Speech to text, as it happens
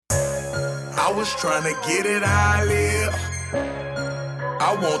I was trying to get it how I live.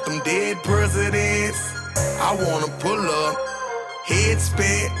 I want them dead presidents. I wanna pull up, head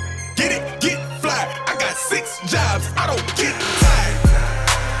spin, get it, get fly. I got 6 jobs, I don't get tired.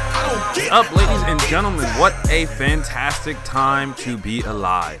 Up, ladies and gentlemen, what a fantastic time to be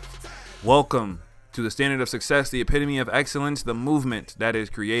alive. Welcome to the Standard of Success, the epitome of excellence, the movement that is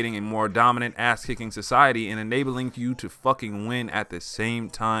creating a more dominant, ass-kicking society and enabling you to fucking win at the same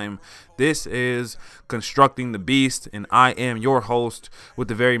time. This is Constructing the Beast, and I am your host with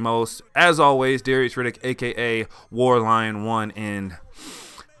the very most, as always, Darius Riddick, aka Warlion 1, and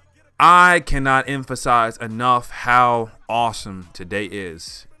I cannot emphasize enough how awesome today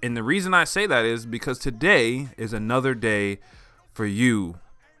is. And the reason I say that is because today is another day for you,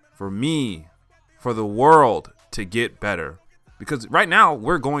 for me, for the world to get better. Because right now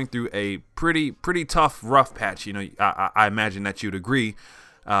we're going through a pretty tough, rough patch. You know, I imagine that you'd agree.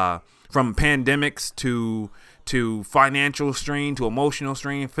 From pandemics to financial strain, to emotional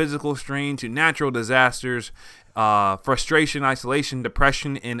strain, physical strain, to natural disasters, frustration, isolation,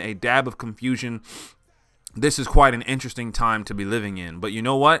 depression, and a dab of confusion. This is quite an interesting time to be living in. But you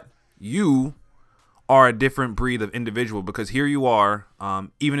know what? You are a different breed of individual, because here you are,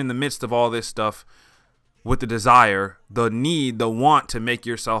 even in the midst of all this stuff, with the desire, the need, the want to make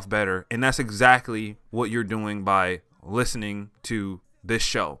yourself better. And that's exactly what you're doing by listening to this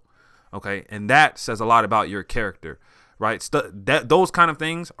show. Okay. And that says a lot about your character, right? Those kind of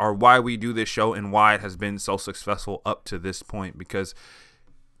things are why we do this show and why it has been so successful up to this point. Because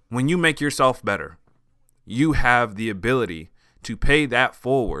when you make yourself better, you have the ability to pay that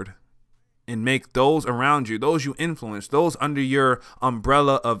forward and make those around you, those you influence, those under your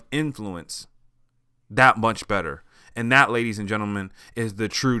umbrella of influence, that much better. And that, ladies and gentlemen, is the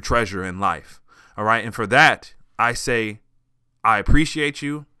true treasure in life. All right. And for that, I say, I appreciate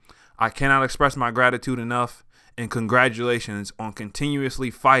you. I cannot express my gratitude enough. And congratulations on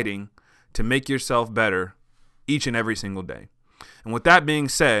continuously fighting to make yourself better each and every single day. And with that being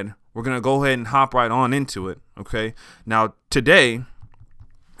said, we're going to go ahead and hop right on into it. Okay. Now, today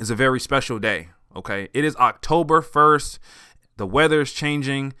is a very special day. Okay. It is October 1st. The weather is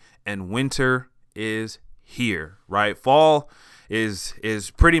changing and winter is here, right? Fall is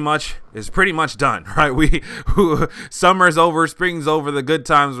pretty much done, right? Summer's over, spring's over, the good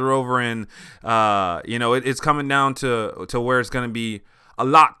times are over, and it's coming down to where it's going to be a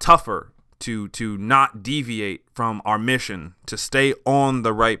lot tougher to not deviate from our mission, to stay on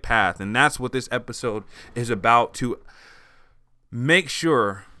the right path. And that's what this episode is about, to make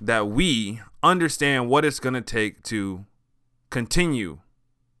sure that we understand what it's going to take to continue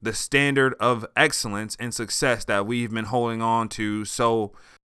the standard of excellence and success that we've been holding on to so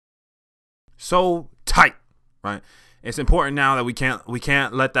tight, right? It's important now that we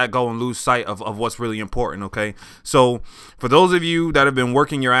can't let that go and lose sight of what's really important, okay? So for those of you that have been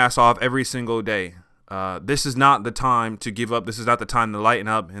working your ass off every single day, this is not the time to give up. This is not the time to lighten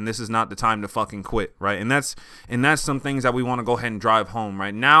up, and this is not the time to fucking quit, right? And that's some things that we want to go ahead and drive home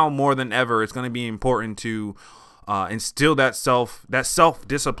right now more than ever. It's going to be important to instill that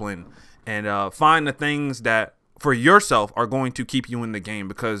self-discipline and find the things that for yourself are going to keep you in the game,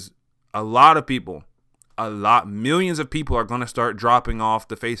 because millions of people are going to start dropping off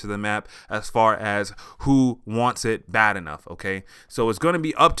the face of the map as far as who wants it bad enough. Okay. So it's going to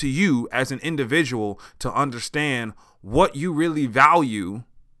be up to you as an individual to understand what you really value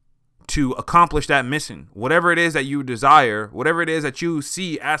to accomplish that mission, whatever it is that you desire, whatever it is that you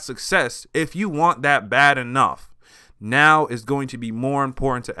see as success. If you want that bad enough, now is going to be more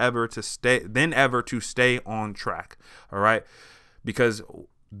important than ever to stay on track. All right. Because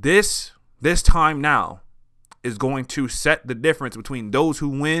this time now is going to set the difference between those who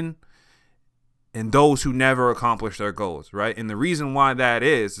win and those who never accomplish their goals, right? And the reason why that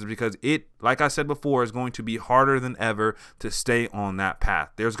is because it, like I said before, is going to be harder than ever to stay on that path.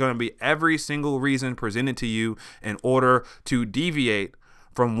 There's going to be every single reason presented to you in order to deviate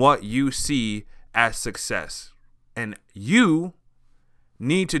from what you see as success. And you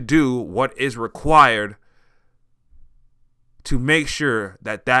need to do what is required to make sure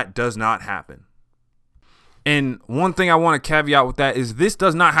that does not happen. And one thing I want to caveat with that is this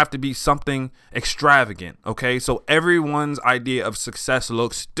does not have to be something extravagant, okay? So everyone's idea of success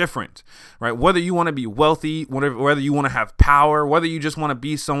looks different, right? Whether you want to be wealthy, whether you want to have power, whether you just want to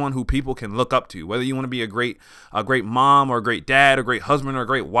be someone who people can look up to, whether you want to be a great mom or a great dad, a great husband or a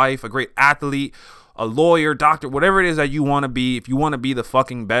great wife, a great athlete, a lawyer, doctor, whatever it is that you want to be, if you want to be the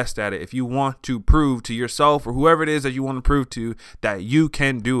fucking best at it, if you want to prove to yourself or whoever it is that you want to prove to that you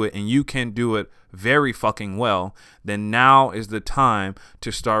can do it and you can do it very fucking well, then now is the time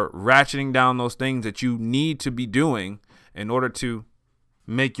to start ratcheting down those things that you need to be doing in order to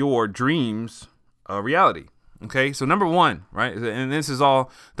make your dreams a reality. Okay, so number one, right, and this is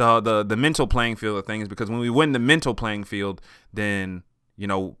all the mental playing field of things, because when we win the mental playing field, then, you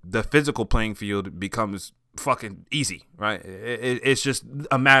know, the physical playing field becomes fucking easy, right? It's just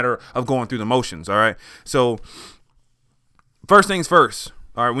a matter of going through the motions, all right? So first things first,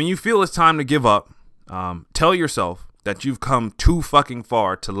 all right, when you feel it's time to give up, tell yourself that you've come too fucking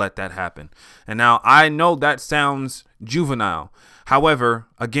far to let that happen. And now I know that sounds juvenile. However,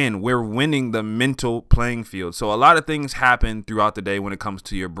 again, we're winning the mental playing field. So a lot of things happen throughout the day when it comes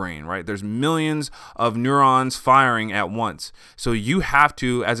to your brain, right? There's millions of neurons firing at once. So you have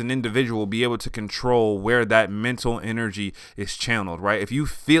to, as an individual, be able to control where that mental energy is channeled, right? If you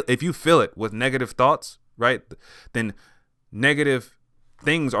fill it with negative thoughts, right, then negative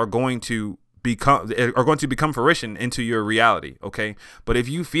things are going to become fruition into your reality. Okay. But if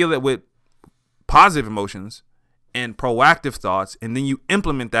you feel it with positive emotions and proactive thoughts, and then you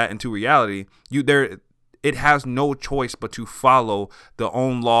implement that into reality, it has no choice but to follow the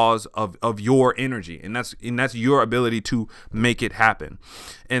own laws of your energy. And that's your ability to make it happen.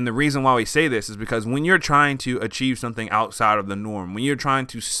 And the reason why we say this is because when you're trying to achieve something outside of the norm, when you're trying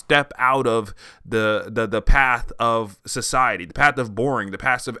to step out of the path of society, the path of boring, the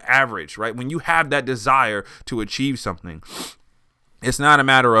path of average, right? When you have that desire to achieve something, it's not a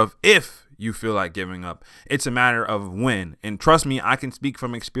matter of if you feel like giving up. It's a matter of when. And trust me, I can speak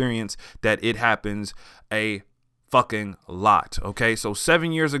from experience that it happens a fucking lot. Okay, so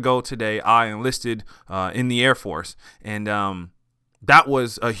 7 years ago today, I enlisted in the Air Force, and that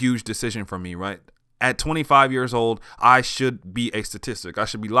was a huge decision for me, right? At 25 years old, I should be a statistic. I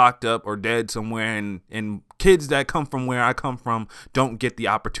should be locked up or dead somewhere, and kids that come from where I come from don't get the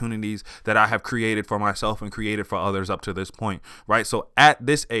opportunities that I have created for myself and created for others up to this point, right? So at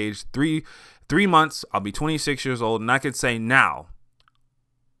this age, three months, I'll be 26 years old, and I could say now,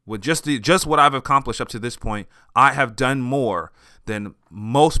 with just what I've accomplished up to this point, I have done more than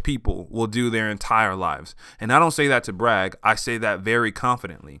most people will do their entire lives. And I don't say that to brag. I say that very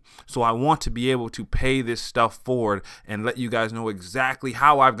confidently. So I want to be able to pay this stuff forward and let you guys know exactly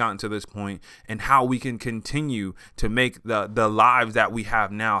how I've gotten to this point and how we can continue to make the lives that we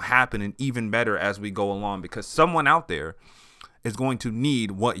have now happen and even better as we go along, because someone out there is going to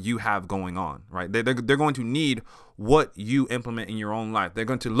need what you have going on, right? They're going to need what you implement in your own life. They're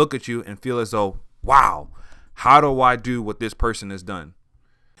going to look at you and feel as though, wow, how do I do what this person has done?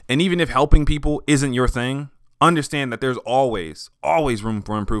 And even if helping people isn't your thing, understand that there's always room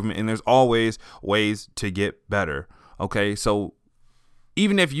for improvement, and there's always ways to get better. Okay, so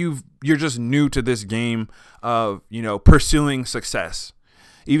even if you're just new to this game of, you know, pursuing success,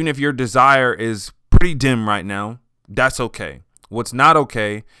 even if your desire is pretty dim right now, that's okay. What's not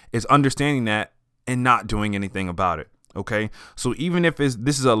okay is understanding that and not doing anything about it. Okay, so even if this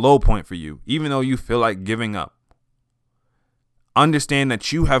is a low point for you, even though you feel like giving up, understand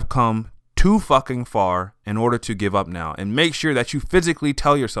that you have come too fucking far in order to give up now, and make sure that you physically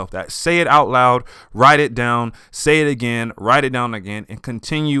tell yourself that. Say it out loud, write it down, say it again, write it down again, and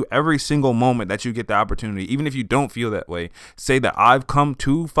continue every single moment that you get the opportunity. Even if you don't feel that way, say that I've come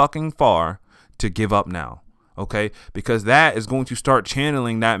too fucking far to give up now. Okay, because that is going to start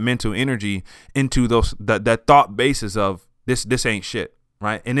channeling that mental energy into that thought basis of this ain't shit,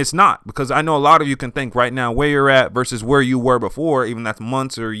 right? And it's not, because I know a lot of you can think right now where you're at versus where you were before, even that's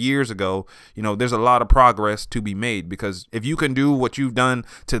months or years ago. You know, there's a lot of progress to be made, because if you can do what you've done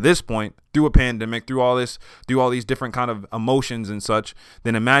to this point through a pandemic, through all these different kind of emotions and such,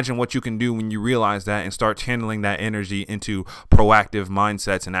 then imagine what you can do when you realize that and start channeling that energy into proactive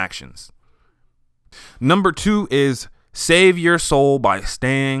mindsets and actions. Number 2 is save your soul by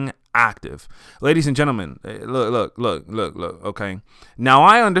staying active. Ladies and gentlemen, look, okay? Now,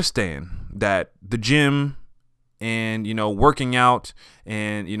 I understand that the gym and, you know, working out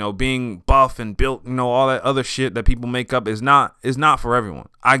and, you know, being buff and built, you know, all that other shit that people make up is not for everyone.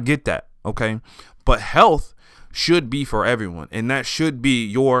 I get that, okay? But health should be for everyone, and that should be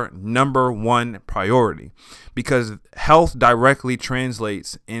your number one priority, because health directly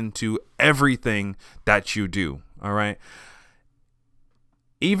translates into everything that you do. All right,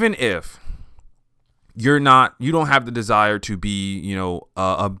 even if you don't have the desire to be, you know,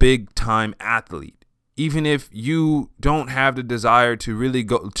 a big time athlete, even if you don't have the desire to really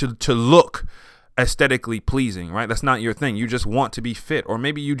go to look aesthetically pleasing, right? That's not your thing. You just want to be fit, or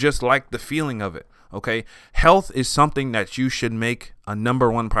maybe you just like the feeling of it. Okay. Health is something that you should make a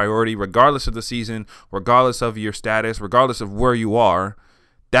number one priority, regardless of the season, regardless of your status, regardless of where you are.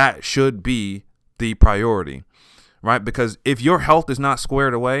 That should be the priority, right? Because if your health is not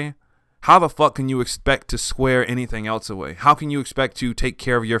squared away, how the fuck can you expect to square anything else away? How can you expect to take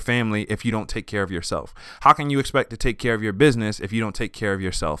care of your family if you don't take care of yourself? How can you expect to take care of your business if you don't take care of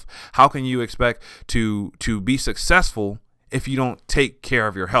yourself? How can you expect to be successful if you don't take care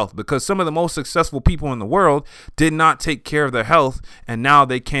of your health? Because some of the most successful people in the world did not take care of their health, and now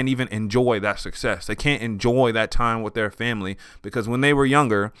they can't even enjoy that success. They can't enjoy that time with their family because when they were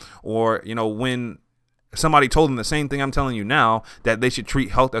younger, or, you know, when somebody told them the same thing I'm telling you now, that they should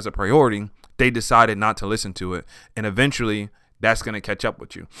treat health as a priority, they decided not to listen to it. And eventually that's going to catch up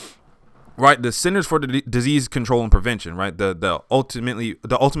with you. Right, the Centers for Disease Control and Prevention, right, the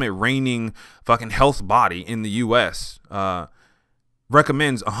ultimate reigning fucking health body in the U.S.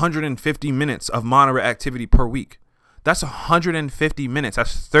 Recommends 150 minutes of moderate activity per week. That's 150 minutes.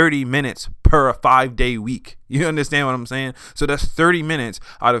 That's 30 minutes per 5-day week. You understand what I'm saying? So that's 30 minutes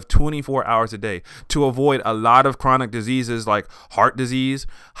out of 24 hours a day to avoid a lot of chronic diseases like heart disease,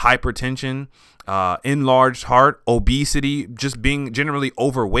 hypertension, enlarged heart, obesity, just being generally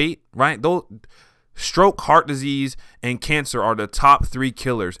overweight, right? Those stroke, heart disease, and cancer are the top 3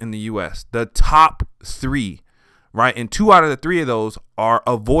 killers in the U.S. The top 3. Right. And 2 out of the 3 of those are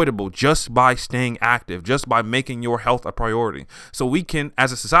avoidable just by staying active, just by making your health a priority. So we can,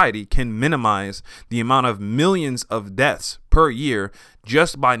 as a society, can minimize the amount of millions of deaths per year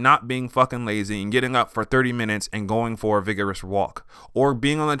just by not being fucking lazy and getting up for 30 minutes and going for a vigorous walk, or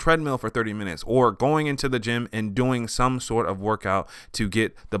being on the treadmill for 30 minutes, or going into the gym and doing some sort of workout to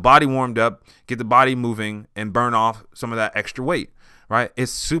get the body warmed up, get the body moving, and burn off some of that extra weight. Right?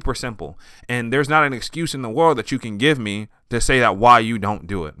 It's super simple. And there's not an excuse in the world that you can give me to say that why you don't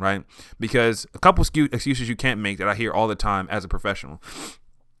do it. Right? Because a couple excuses you can't make that I hear all the time as a professional.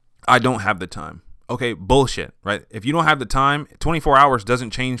 I don't have the time. Okay, bullshit. Right? If you don't have the time, 24 hours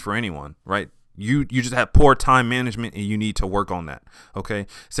doesn't change for anyone. Right? You just have poor time management and you need to work on that. Okay.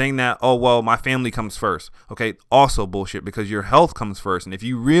 Saying that, oh, well, my family comes first. Okay. Also bullshit, because your health comes first. And if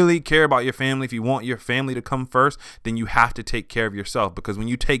you really care about your family, if you want your family to come first, then you have to take care of yourself, because when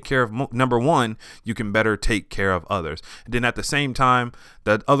you take care of number one, you can better take care of others. And then at the same time,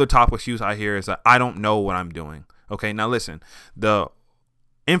 the other top excuse I hear is that I don't know what I'm doing. Okay. Now listen, the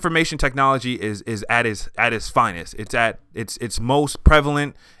information technology is at its finest. It's at its most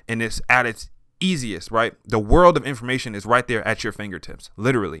prevalent, and it's at its easiest, right? The world of information is right there at your fingertips.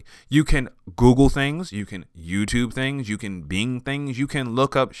 Literally, you can Google things, you can YouTube things, you can Bing things, you can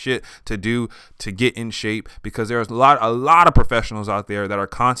look up shit to do to get in shape, because there's a lot of professionals out there that are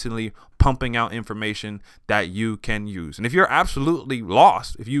constantly pumping out information that you can use. And if you're absolutely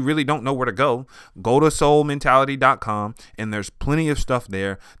lost, if you really don't know where to go to soulmentality.com, and there's plenty of stuff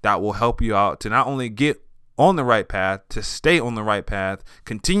there that will help you out to not only get on the right path, to stay on the right path,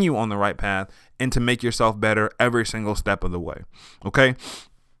 continue on the right path, and to make yourself better every single step of the way. Okay?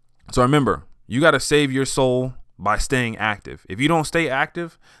 So remember, you got to save your soul by staying active. If you don't stay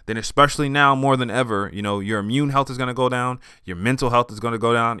active, then especially now more than ever, you know, your immune health is going to go down, your mental health is going to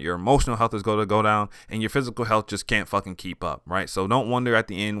go down, your emotional health is going to go down, and your physical health just can't fucking keep up, right? So don't wonder at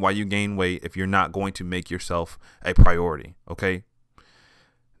the end why you gain weight if you're not going to make yourself a priority. Okay?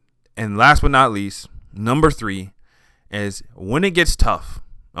 And last but not least, number 3 is when it gets tough,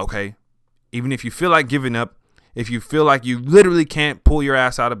 okay? Even if you feel like giving up, if you feel like you literally can't pull your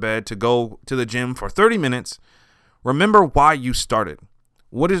ass out of bed to go to the gym for 30 minutes, remember why you started.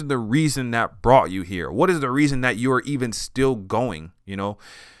 What is the reason that brought you here? What is the reason that you are even still going? You know,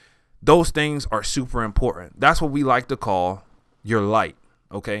 those things are super important. That's what we like to call your light,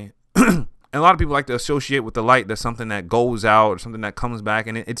 okay? And a lot of people like to associate with the light that's something that goes out or something that comes back,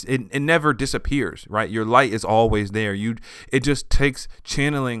 and it never disappears, right? Your light is always there. It just takes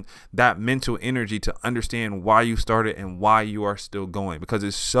channeling that mental energy to understand why you started and why you are still going, because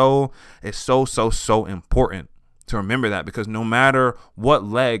it's so important to remember that, because no matter what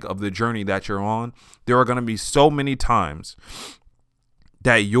leg of the journey that you're on, there are going to be so many times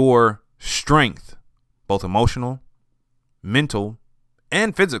that your strength, both emotional, mental,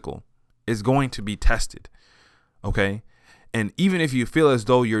 and physical, is going to be tested. Okay? And even if you feel as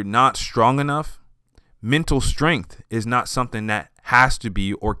though you're not strong enough, mental strength is not something that has to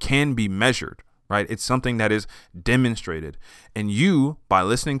be or can be measured, right? It's something that is demonstrated. And you, by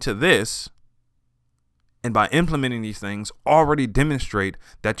listening to this and by implementing these things, already demonstrate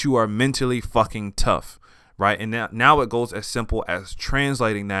that you are mentally fucking tough, right? And now it goes as simple as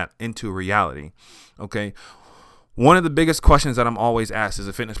translating that into reality, okay? One of the biggest questions that I'm always asked as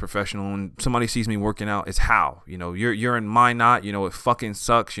a fitness professional when somebody sees me working out is how. You know, you're in Minot, you know, it fucking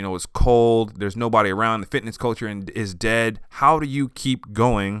sucks, you know, it's cold, there's nobody around, the fitness culture is dead. How do you keep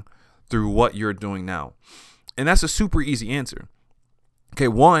going through what you're doing now? And that's a super easy answer. Okay,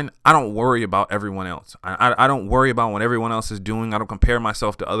 one, I don't worry about everyone else. I don't worry about what everyone else is doing. I don't compare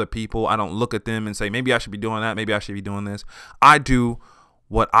myself to other people. I don't look at them and say, maybe I should be doing that. Maybe I should be doing this. I do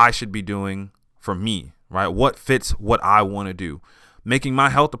what I should be doing for me, right? What fits what I want to do. Making my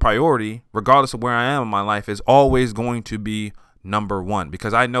health a priority, regardless of where I am in my life, is always going to be number one,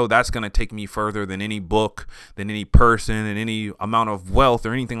 because I know that's going to take me further than any book, than any person, and any amount of wealth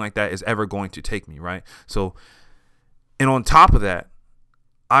or anything like that is ever going to take me, right? So, and on top of that,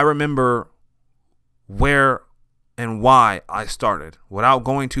 I remember where and why I started without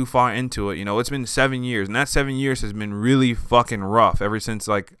going too far into it. You know, it's been 7 years, and that 7 years has been really fucking rough ever since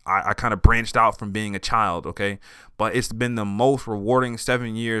like I kind of branched out from being a child. Okay. But it's been the most rewarding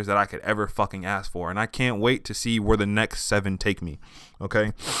 7 years that I could ever fucking ask for. And I can't wait to see where the next 7 take me.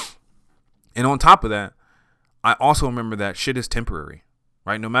 Okay. And on top of that, I also remember that shit is temporary.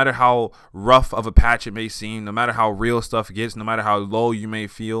 Right? No matter how rough of a patch it may seem, no matter how real stuff gets, no matter how low you may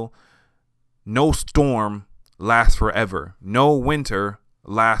feel, no storm lasts forever. No winter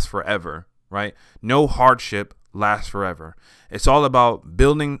lasts forever, right? No hardship lasts forever. It's all about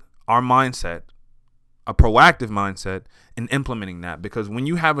building our mindset, a proactive mindset, and implementing that. Because when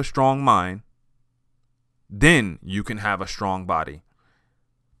you have a strong mind, then you can have a strong body.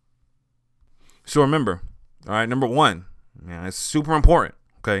 So remember, all right, number one, yeah, it's super important,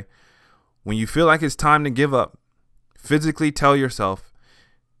 okay? When you feel like it's time to give up, physically tell yourself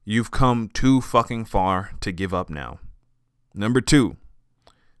you've come too fucking far to give up now. Number two,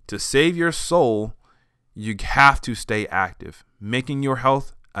 to save your soul, you have to stay active. Making your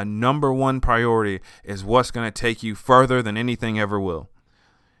health a number one priority is what's going to take you further than anything ever will.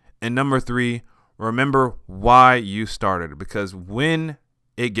 And number three, remember why you started, because when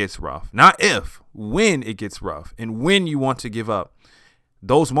it gets rough, not if, when it gets rough and when you want to give up,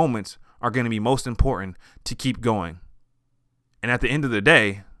 those moments are going to be most important to keep going. And at the end of the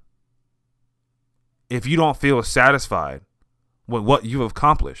day, if you don't feel satisfied with what you have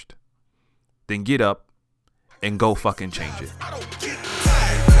accomplished, then get up and go fucking change it. I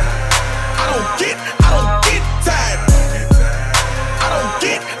don't